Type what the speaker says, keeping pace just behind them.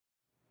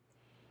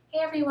Hey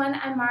everyone,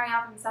 I'm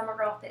Marielle from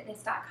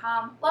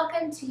SUMMERGIRLFITNESS.com.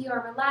 Welcome to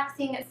your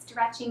relaxing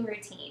stretching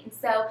routine.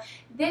 So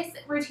this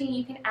routine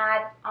you can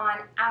add on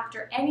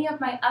after any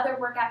of my other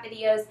workout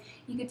videos.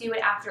 You could do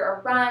it after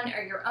a run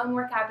or your own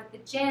workout at the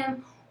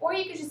gym, or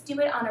you could just do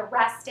it on a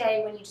rest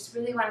day when you just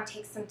really want to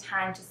take some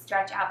time to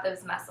stretch out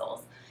those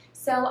muscles.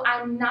 So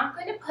I'm not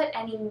going to put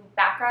any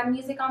background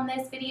music on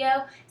this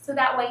video, so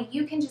that way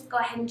you can just go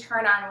ahead and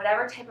turn on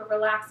whatever type of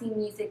relaxing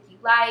music you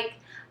like.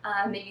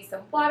 Maybe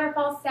some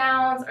waterfall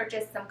sounds or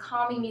just some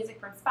calming music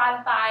from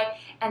Spotify,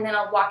 and then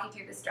I'll walk you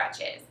through the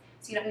stretches.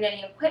 So you don't need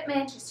any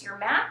equipment, just your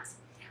mat.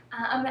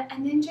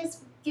 And then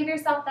just give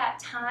yourself that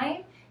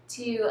time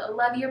to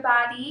love your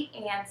body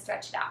and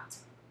stretch it out.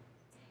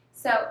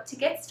 So to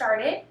get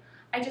started,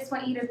 I just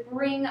want you to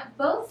bring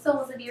both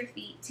soles of your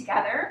feet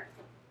together.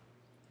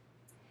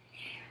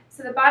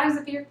 So the bottoms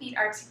of your feet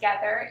are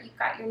together. You've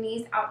got your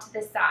knees out to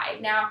the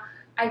side. Now,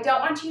 I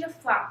don't want you to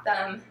flap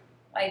them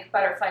like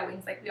butterfly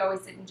wings like we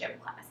always did in gym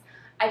class.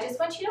 I just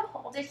want you to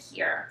hold it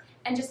here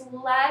and just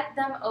let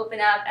them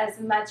open up as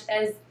much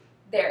as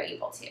they're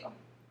able to.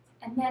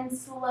 And then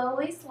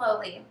slowly,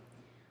 slowly,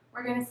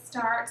 we're going to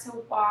start to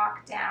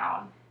walk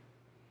down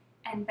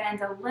and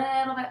bend a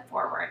little bit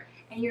forward.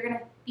 And you're going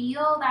to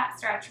feel that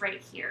stretch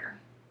right here.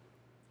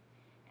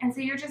 And so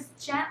you're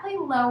just gently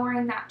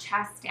lowering that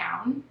chest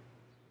down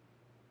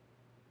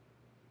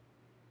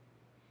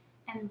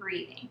and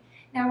breathing.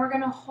 Now we're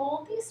going to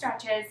hold these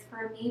stretches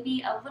for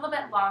maybe a little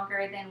bit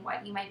longer than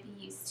what you might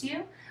be used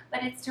to,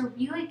 but it's to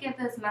really give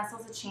those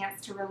muscles a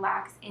chance to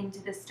relax into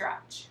the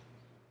stretch.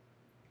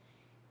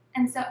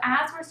 And so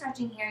as we're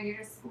stretching here, you're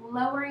just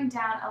lowering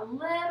down a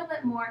little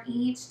bit more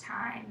each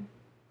time.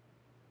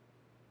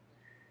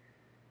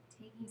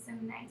 Taking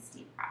some nice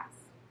deep breaths.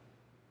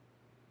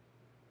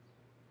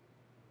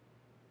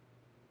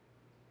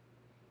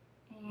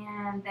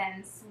 And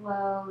then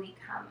slowly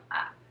come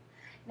up.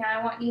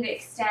 Now I want you to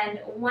extend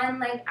one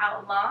leg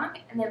out long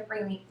and then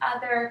bring the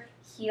other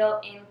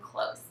heel in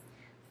close.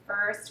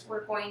 First,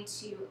 we're going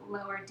to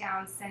lower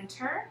down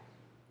center.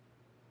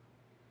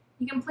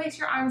 You can place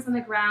your arms on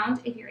the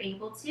ground if you're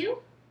able to.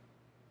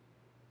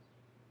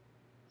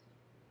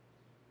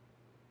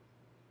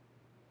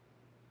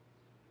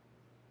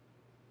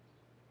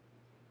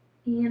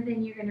 And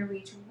then you're going to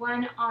reach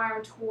one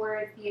arm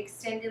toward the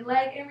extended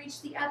leg and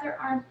reach the other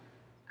arm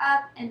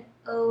up and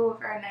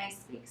over a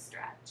nice big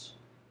stretch.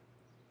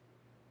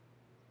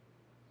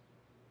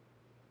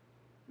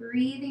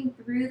 Breathing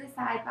through the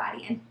side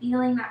body and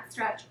feeling that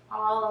stretch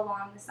all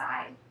along the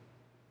side.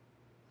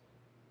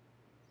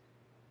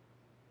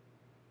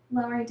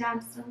 Lowering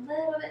down just a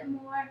little bit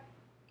more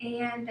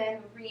and then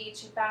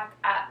reach back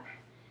up.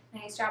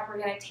 Nice job. We're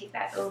going to take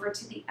that over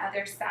to the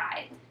other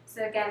side.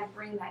 So again,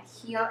 bring that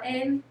heel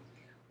in.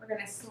 We're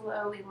going to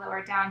slowly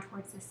lower down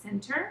towards the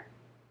center.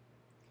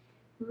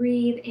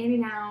 Breathe in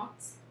and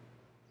out.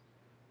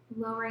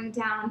 Lowering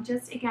down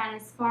just again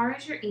as far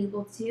as you're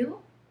able to.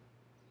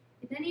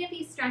 If any of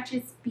these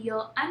stretches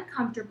feel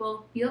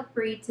uncomfortable, feel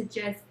free to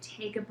just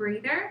take a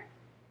breather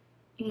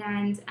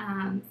and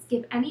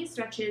skip any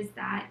stretches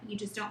that you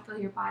just don't feel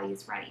your body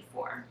is ready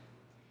for.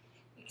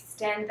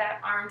 Extend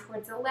that arm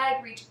towards the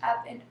leg, reach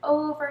up and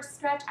over,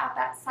 stretch out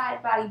that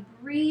side body,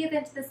 breathe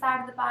into the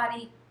side of the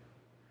body.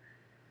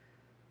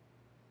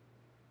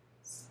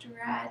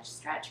 Stretch,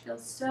 stretch,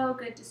 feels so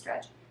good to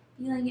stretch,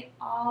 feeling it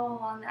all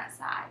along that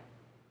side.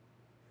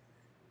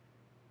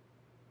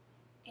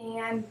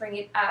 And bring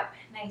it up.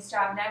 Nice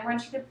job. Now I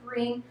want you to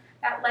bring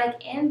that leg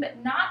in,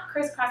 but not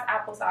crisscross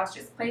applesauce.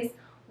 Just place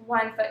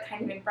one foot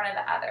kind of in front of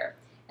the other.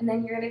 And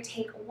then you're going to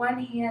take one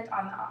hand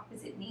on the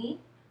opposite knee,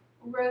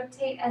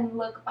 rotate and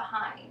look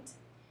behind.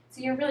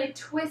 So you're really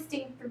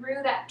twisting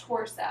through that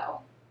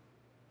torso.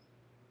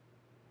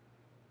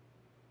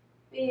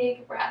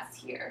 Big breaths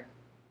here.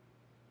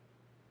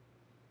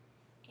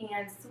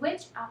 And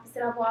switch,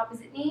 opposite elbow,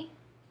 opposite knee.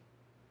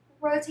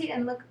 Rotate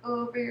and look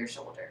over your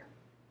shoulder.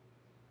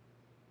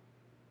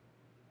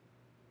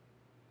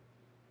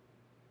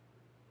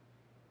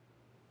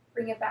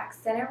 Bring it back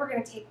center. We're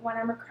going to take one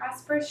arm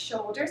across for a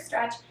shoulder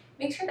stretch.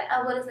 Make sure the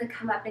elbow doesn't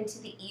come up into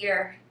the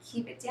ear.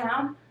 Keep it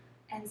down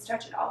and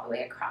stretch it all the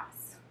way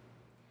across.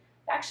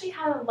 I actually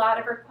had a lot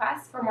of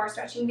requests for more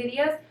stretching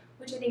videos,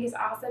 which I think is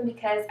awesome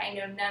because I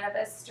know none of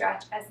us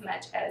stretch as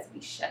much as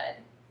we should.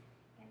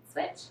 And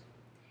switch.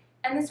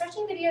 And the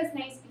stretching video is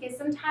nice because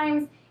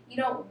sometimes you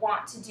don't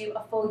want to do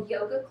a full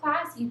yoga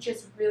class. You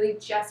just really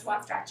just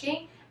want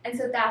stretching. And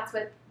so that's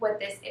what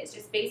this is,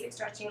 just basic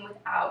stretching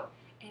without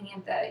any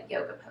of the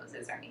yoga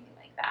poses or anything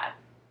like that.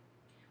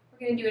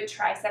 We're going to do a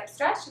tricep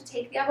stretch. So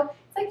take the elbow.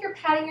 It's like you're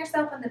patting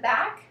yourself on the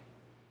back.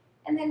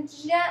 And then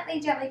gently,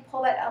 gently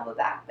pull that elbow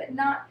back, but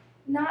not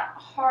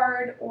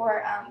hard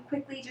or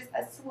quickly, just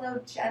a slow,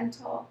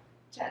 gentle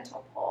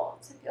pull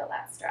to feel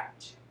that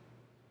stretch.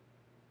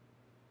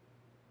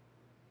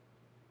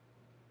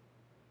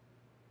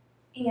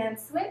 And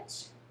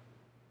switch.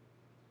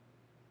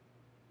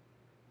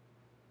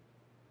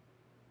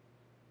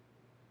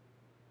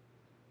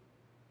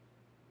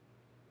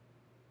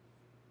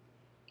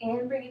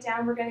 and bring it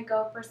down. We're going to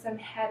go for some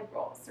head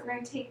rolls. So we're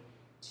going to take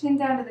chin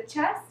down to the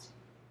chest,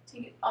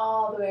 take it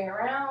all the way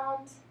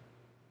around,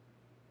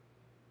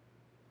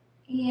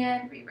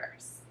 and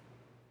reverse.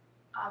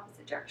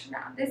 Opposite direction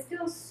around. This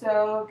feels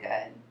so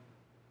good,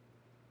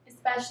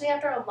 especially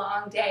after a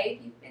long day.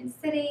 If you've been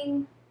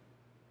sitting,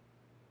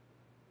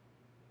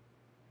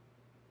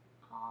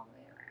 all the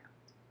way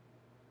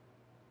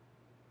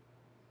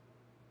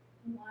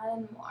around.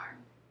 One more.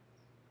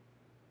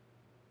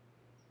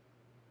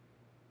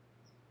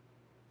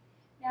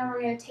 Now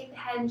we're going to take the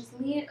head and just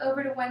lean it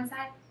over to one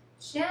side.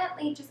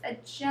 Gently, just a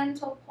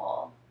gentle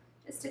pull,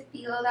 just to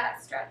feel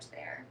that stretch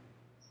there.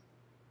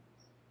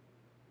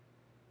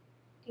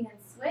 And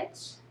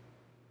switch.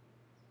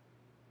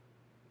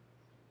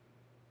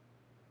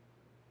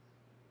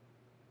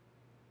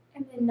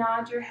 And then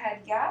nod your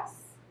head yes.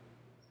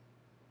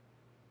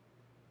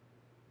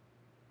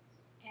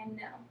 And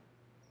no.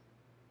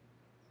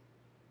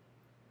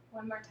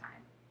 One more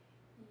time.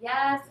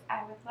 Yes,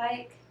 I would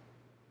like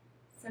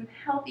some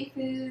healthy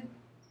food.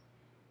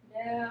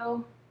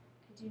 No,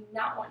 I do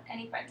not want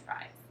any French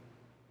fries.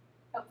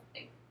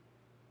 Hopefully.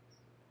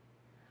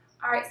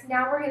 All right, so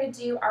now we're going to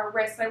do our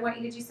wrists. So I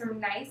want you to do some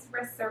nice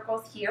wrist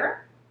circles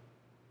here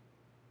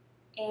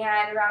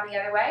and around the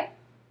other way.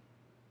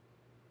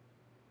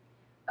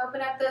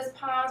 Open up those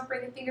palms,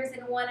 bring the fingers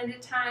in one at a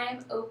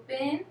time,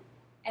 open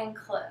and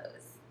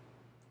close.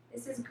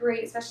 This is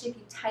great, especially if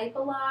you type a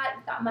lot.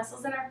 We've got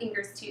muscles in our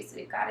fingers too, so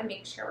we've got to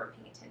make sure we're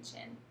paying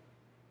attention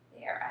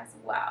there as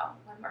well.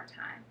 One more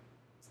time.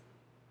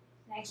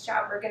 Nice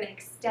job. We're going to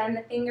extend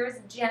the fingers,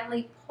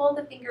 gently pull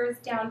the fingers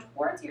down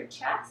towards your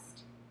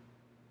chest,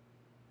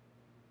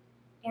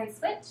 and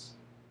switch.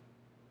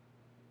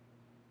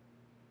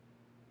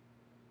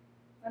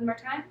 One more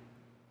time.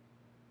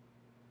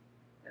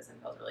 This one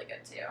feels really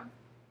good too.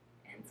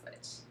 And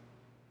switch.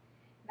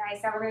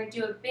 Nice. Now we're going to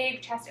do a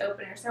big chest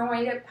opener. So I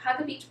want you to hug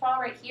a beach ball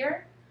right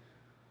here.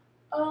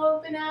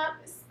 Open up,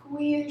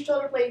 squeeze your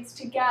shoulder blades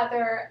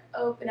together.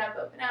 Open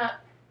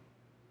up,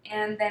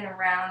 and then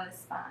around the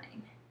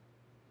spine.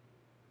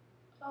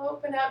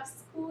 Open up,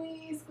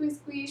 squeeze, squeeze,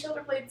 squeeze,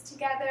 shoulder blades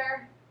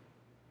together,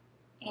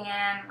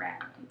 and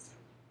round.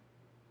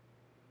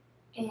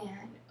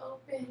 And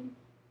open,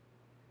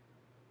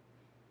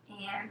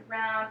 and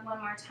round one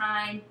more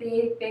time.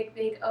 Big, big,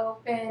 big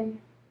open,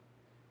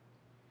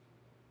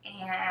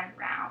 and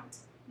round.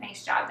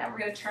 Nice job. Now we're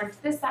going to turn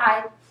to the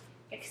side,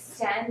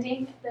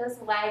 extending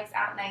those legs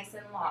out nice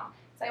and long.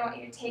 So I want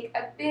you to take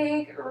a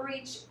big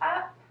reach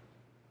up,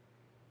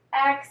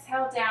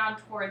 exhale down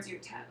towards your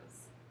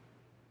toes.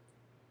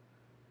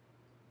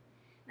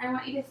 And I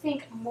want you to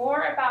think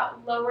more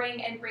about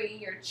lowering and bringing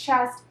your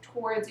chest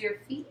towards your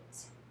feet.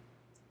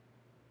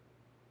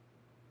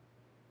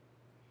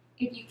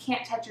 If you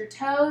can't touch your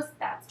toes,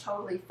 that's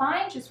totally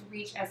fine. Just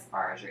reach as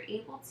far as you're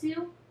able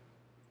to.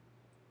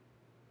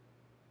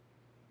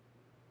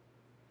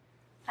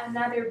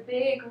 Another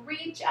big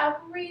reach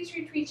up, reach,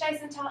 reach, reach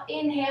nice and tall.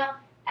 Inhale,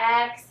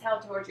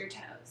 exhale towards your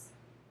toes.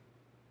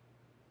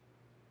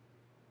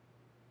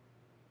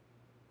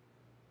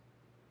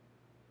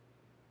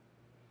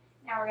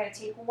 Now we're going to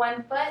take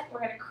one foot, we're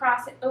going to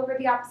cross it over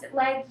the opposite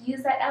leg,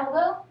 use that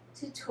elbow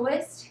to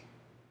twist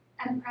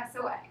and press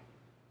away.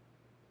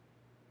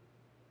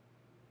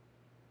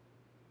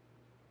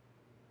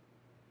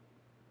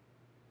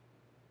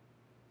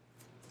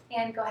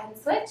 And go ahead and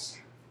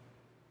switch.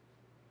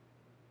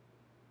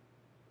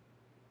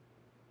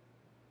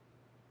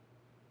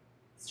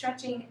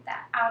 Stretching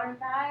that outer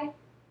thigh.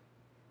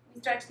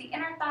 We stretch the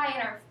inner thigh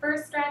in our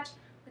first stretch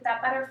with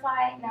that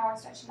butterfly. Now we're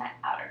stretching that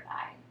outer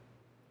thigh.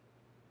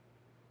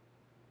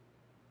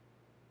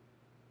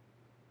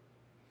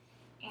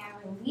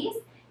 And release.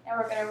 Now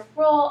we're going to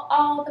roll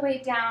all the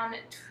way down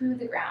to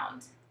the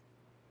ground.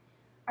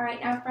 All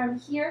right, now from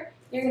here,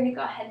 you're going to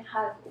go ahead and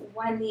hug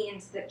one knee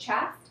into the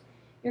chest.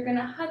 You're going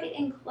to hug it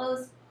in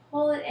close,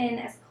 pull it in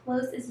as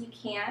close as you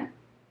can.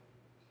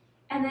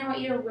 And then I want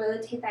you to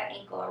rotate that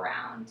ankle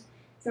around.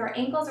 So our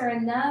ankles are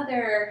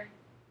another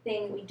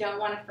thing we don't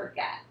want to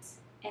forget.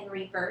 And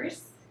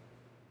reverse.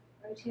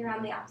 Rotate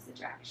around the opposite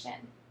direction.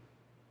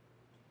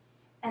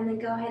 And then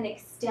go ahead and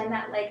extend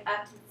that leg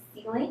up to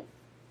the ceiling.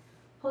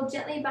 Pull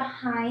gently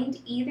behind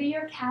either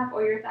your calf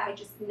or your thigh,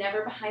 just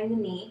never behind the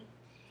knee.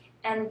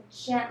 And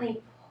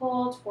gently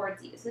pull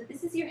towards you. So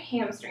this is your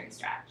hamstring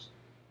stretch.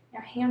 Now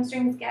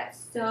hamstrings get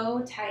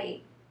so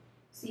tight,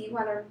 so you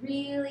want to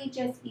really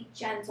just be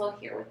gentle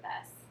here with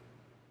this.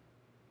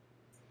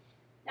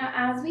 Now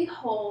as we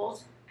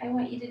hold, I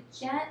want you to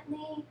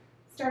gently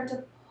start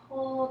to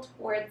pull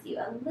towards you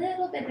a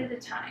little bit at a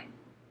time.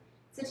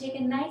 So take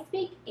a nice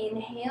big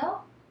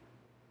inhale,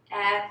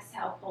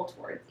 exhale, pull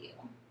towards you.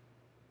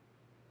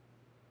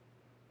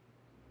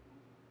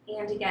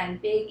 And again,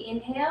 big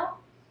inhale,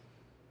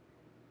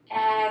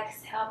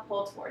 exhale,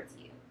 pull towards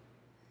you.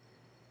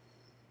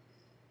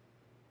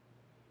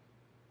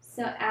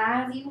 So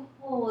as you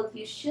hold,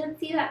 you should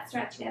see that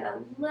stretch get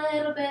a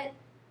little bit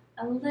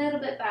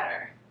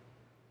better.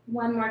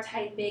 One more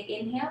tight, big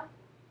inhale.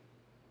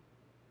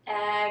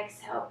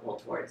 Exhale, pull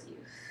towards you.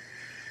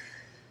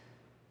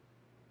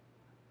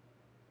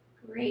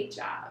 Great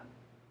job.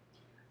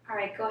 All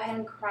right, go ahead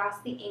and cross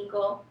the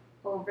ankle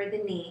over the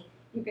knee.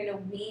 You're going to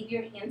weave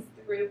your hands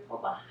through, pull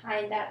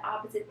behind that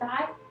opposite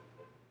thigh,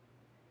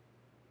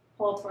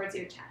 pull towards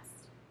your chest.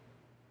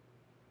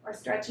 We're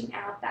stretching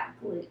out that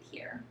glute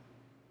here.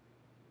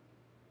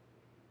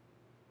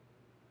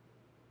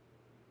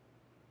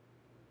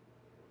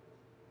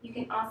 You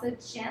can also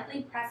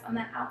gently press on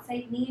the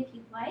outside knee if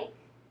you'd like.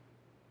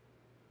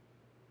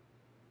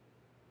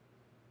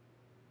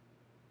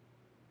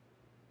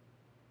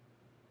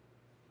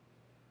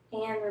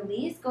 And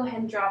release. Go ahead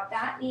and drop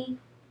that knee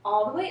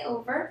all the way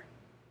over.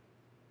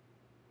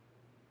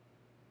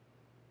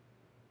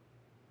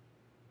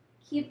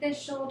 Keep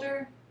this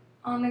shoulder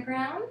on the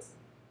ground.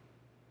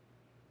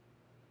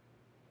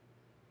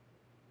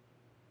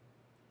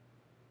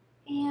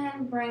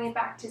 And bring it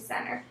back to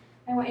center.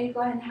 I want you to go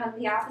ahead and hug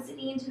the opposite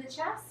knee into the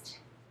chest.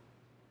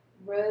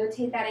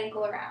 Rotate that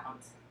ankle around.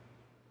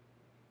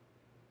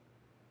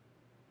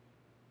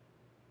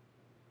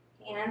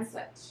 And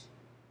switch.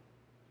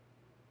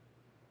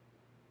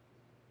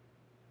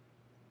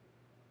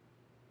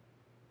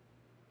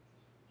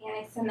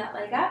 And extend that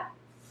leg up.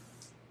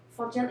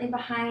 Pull gently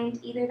behind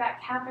either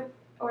that calf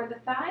or the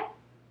thigh.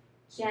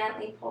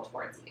 Gently pull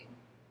towards you.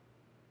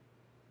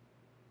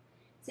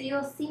 So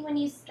you'll see when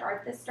you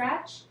start the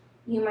stretch,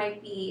 you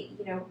might be,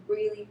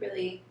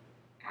 really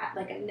at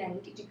like a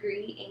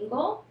 90-degree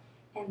angle.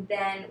 And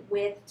then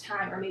with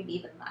time, or maybe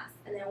even less,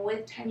 and then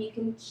with time you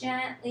can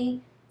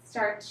gently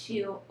start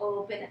to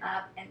open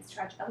up and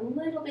stretch a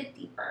little bit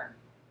deeper.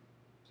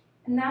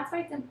 And that's why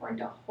it's important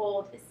to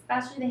hold,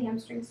 especially the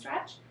hamstring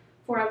stretch,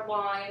 for a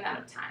long amount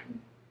of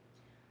time.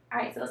 All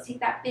right, so let's take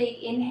that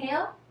big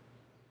inhale.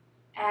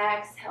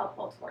 Exhale,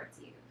 pull towards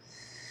you.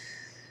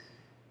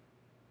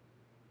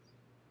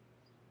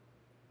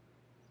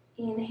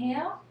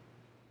 Inhale.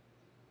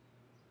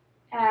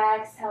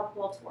 Exhale,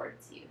 pull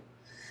towards you.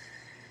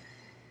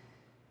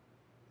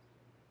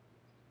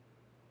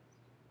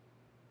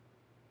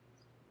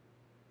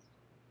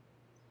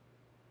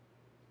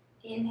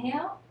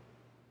 Inhale.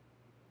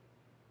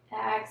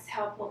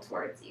 Exhale, pull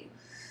towards you.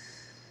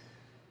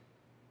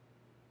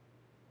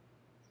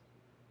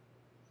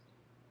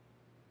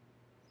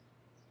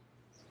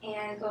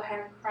 And go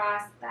ahead and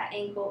cross that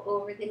ankle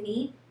over the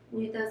knee.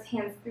 Weave those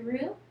hands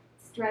through.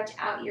 Stretch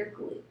out your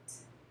glute.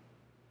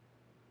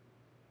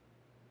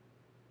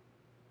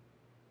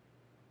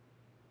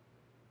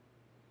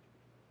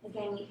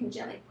 Again, you can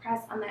gently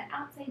press on that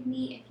outside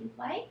knee if you'd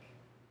like.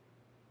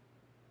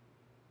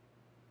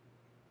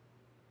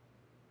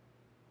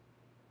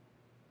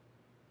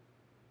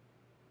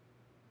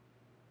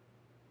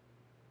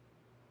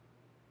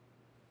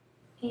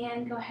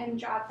 And go ahead and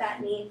drop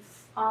that knee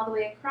all the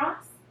way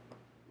across.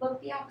 Look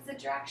the opposite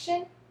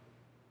direction.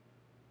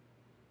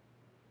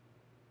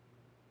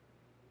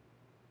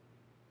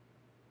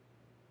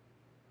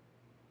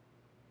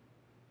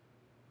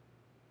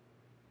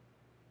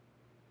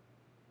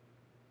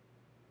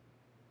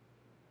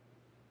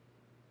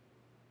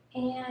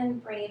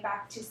 And bring it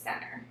back to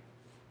center.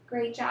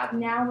 Great job.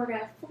 Now we're going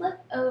to flip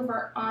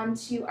over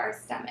onto our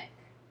stomach.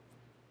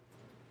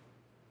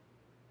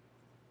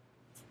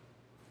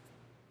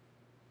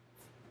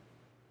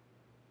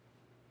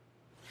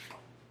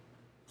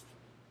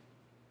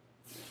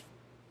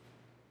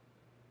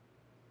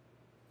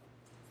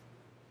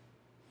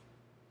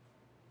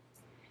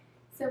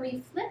 So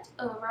we flipped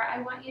over.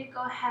 I want you to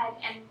go ahead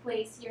and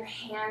place your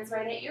hands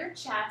right at your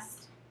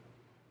chest,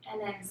 and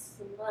then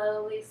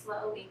slowly,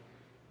 slowly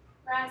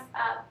press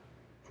up,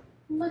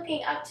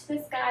 looking up to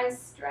the sky,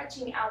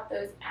 stretching out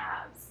those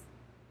abs.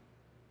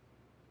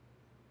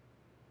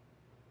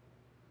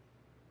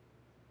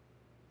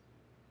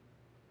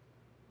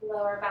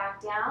 Lower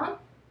back down.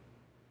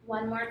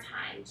 One more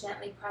time.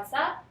 Gently press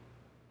up.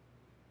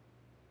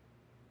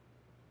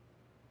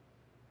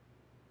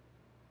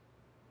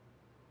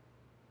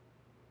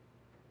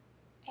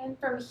 And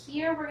from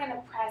here, we're going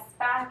to press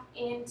back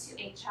into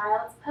a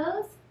child's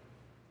pose.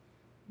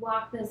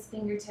 Walk those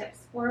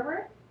fingertips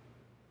forward.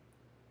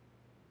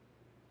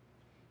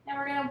 Now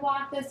we're going to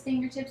walk those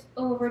fingertips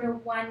over to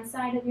one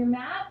side of your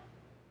mat.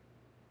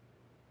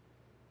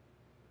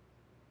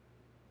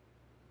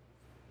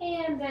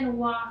 And then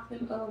walk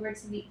them over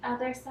to the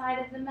other side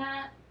of the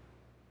mat.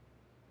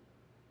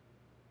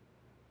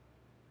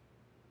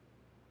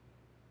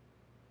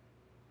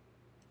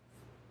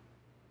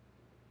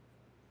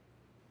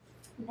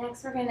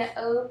 Next, we're going to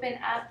open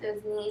up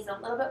those knees a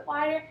little bit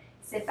wider.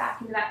 Sit back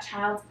into that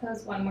child's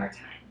pose one more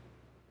time.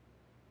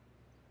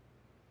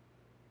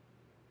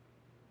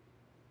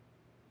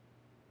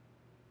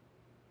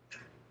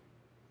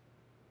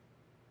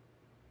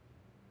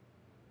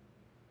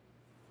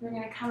 We're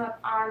going to come up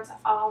onto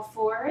all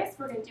fours.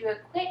 We're going to do a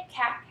quick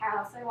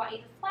cat-cow. So I want you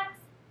to flex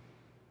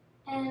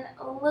and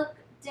look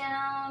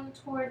down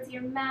towards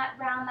your mat,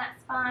 round that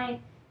spine,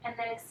 and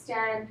then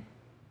extend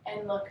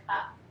and look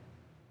up.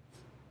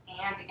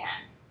 And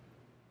again,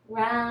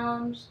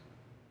 round,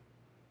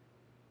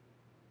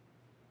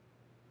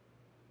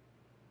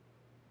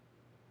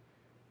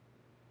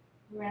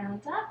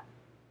 round up,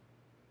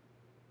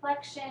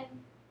 flexion,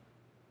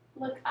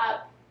 look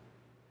up,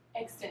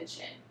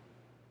 extension.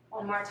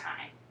 One more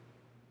time.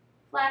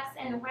 Flex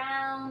and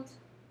round,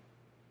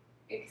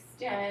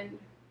 extend.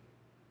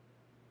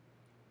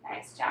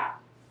 Nice job.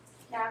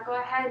 Now go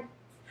ahead,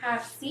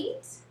 have a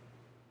seat.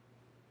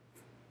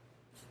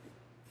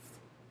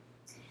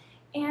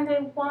 And I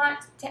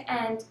want to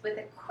end with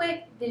a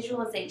quick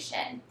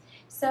visualization.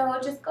 So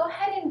just go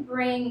ahead and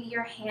bring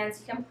your hands,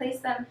 you can place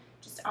them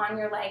just on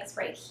your legs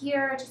right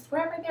here, just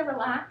wherever they're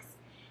relaxed,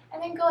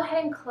 and then go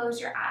ahead and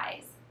close your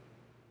eyes.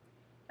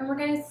 And we're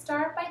going to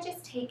start by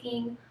just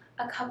taking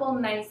a couple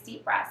nice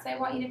deep breaths. I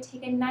want you to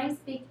take a nice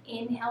big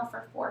inhale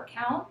for 4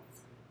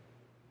 counts.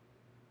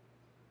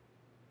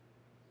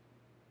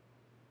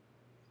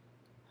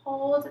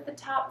 Hold at the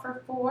top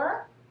for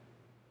 4.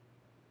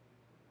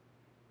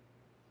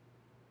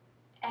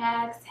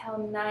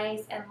 Exhale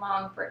nice and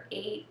long for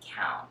 8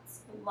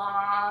 counts.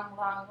 Long,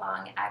 long,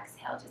 long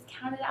exhale. Just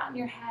count it out in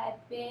your head.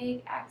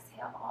 Big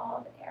exhale,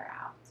 all the air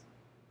out.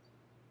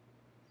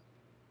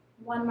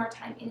 One more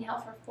time. Inhale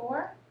for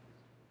 4.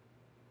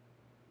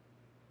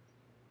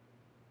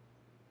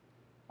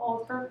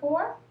 Hold for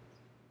 4.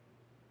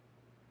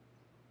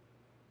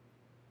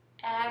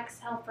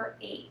 Exhale for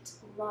 8.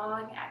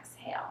 Long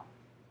exhale.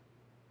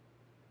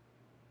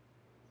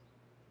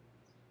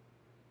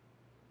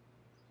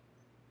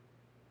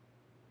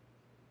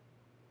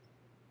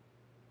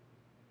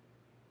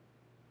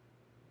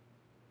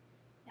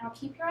 Now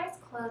keep your eyes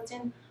closed,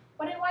 and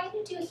what I want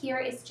you to do here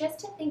is just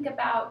to think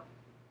about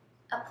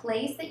a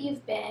place that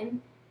you've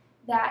been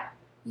that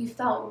you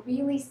felt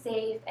really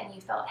safe and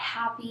you felt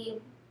happy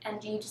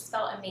and you just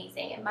felt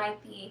amazing. It might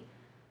be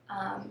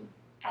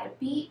at a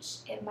beach,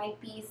 it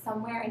might be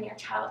somewhere in your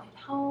childhood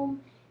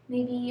home,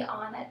 maybe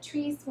on a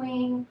tree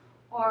swing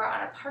or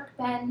on a park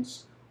bench,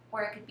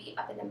 or it could be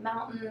up in the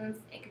mountains,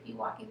 it could be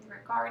walking through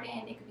a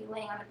garden, it could be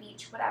laying on a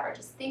beach, whatever.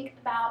 Just think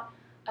about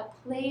a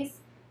place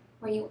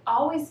where you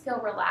always feel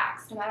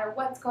relaxed no matter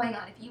what's going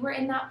on. If you were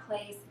in that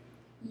place,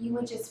 you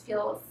would just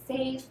feel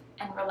safe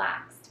and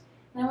relaxed.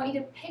 And I want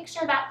you to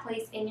picture that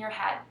place in your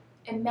head.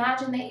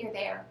 Imagine that you're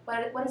there.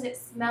 What does it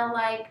smell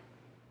like?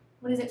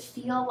 What does it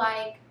feel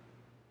like?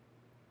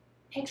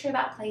 Picture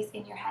that place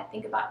in your head.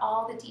 Think about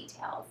all the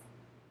details.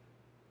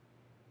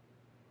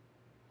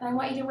 And I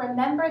want you to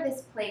remember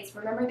this place,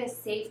 remember this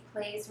safe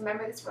place,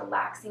 remember this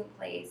relaxing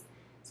place,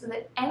 so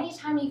that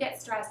anytime you get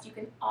stressed, you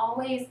can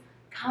always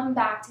come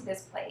back to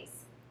this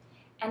place.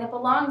 And it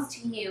belongs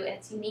to you, and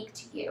it's unique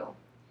to you.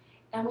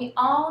 And we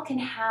all can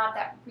have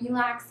that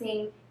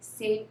relaxing,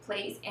 safe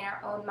place in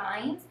our own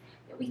minds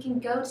that we can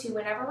go to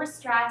whenever we're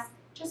stressed,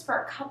 just for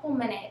a couple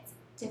minutes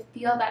to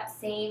feel that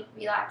same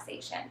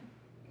relaxation.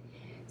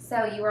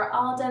 So you are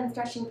all done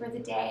stretching for the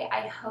day.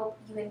 I hope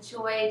you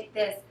enjoyed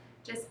this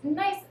just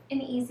nice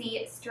and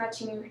easy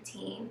stretching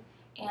routine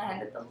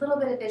and a little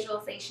bit of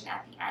visualization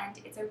at the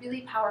end. It's a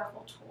really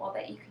powerful tool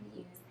that you can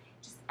use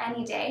just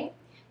any day.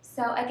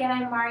 So again,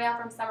 I'm Maria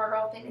from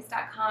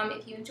SUMMERGIRLFITNESS.com.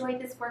 If you enjoyed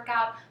this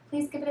workout,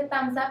 please give it a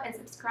thumbs up and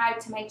subscribe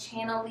to my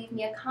channel. Leave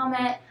me a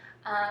comment.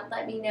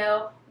 Let me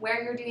know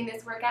where you're doing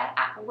this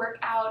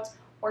workout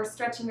or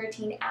stretching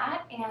routine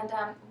at, and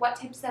what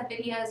types of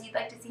videos you'd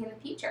like to see in the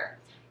future.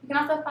 You can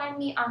also find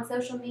me on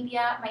social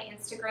media. My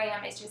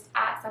Instagram is just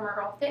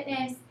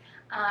 @SummerGirlFitness,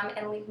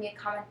 and leave me a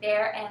comment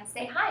there and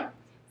say hi.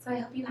 So I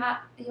hope you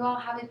all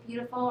have a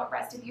beautiful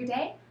rest of your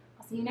day.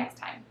 I'll see you next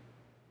time.